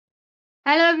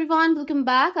Hello everyone, welcome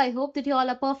back. I hope that you all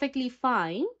are perfectly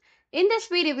fine. In this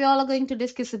video, we all are going to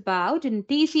discuss about in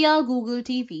TCL Google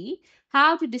TV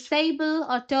how to disable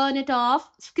or turn it off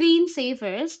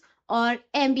screensavers or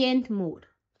ambient mode.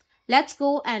 Let's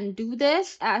go and do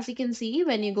this. As you can see,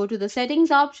 when you go to the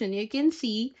settings option, you can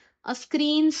see a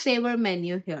screensaver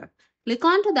menu here. Click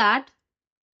onto that.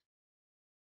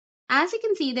 As you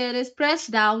can see, there is press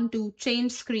down to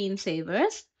change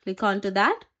screensavers. Click onto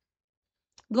that.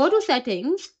 Go to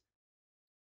settings.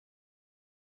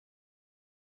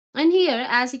 And here,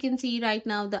 as you can see right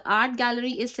now, the art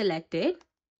gallery is selected.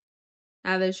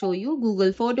 I will show you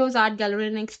Google Photos, Art Gallery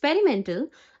and Experimental.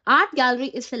 Art Gallery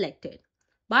is selected.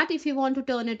 But if you want to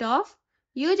turn it off,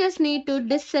 you just need to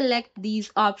deselect these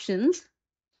options.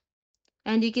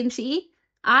 And you can see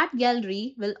Art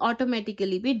Gallery will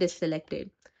automatically be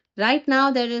deselected. Right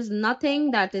now, there is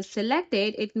nothing that is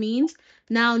selected. It means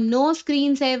now no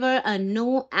screensaver and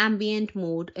no ambient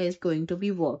mode is going to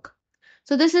be work.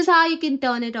 So this is how you can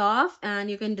turn it off and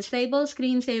you can disable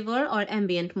screensaver or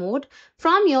ambient mode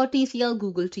from your TCL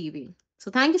Google TV.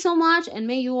 So thank you so much and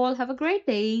may you all have a great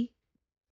day.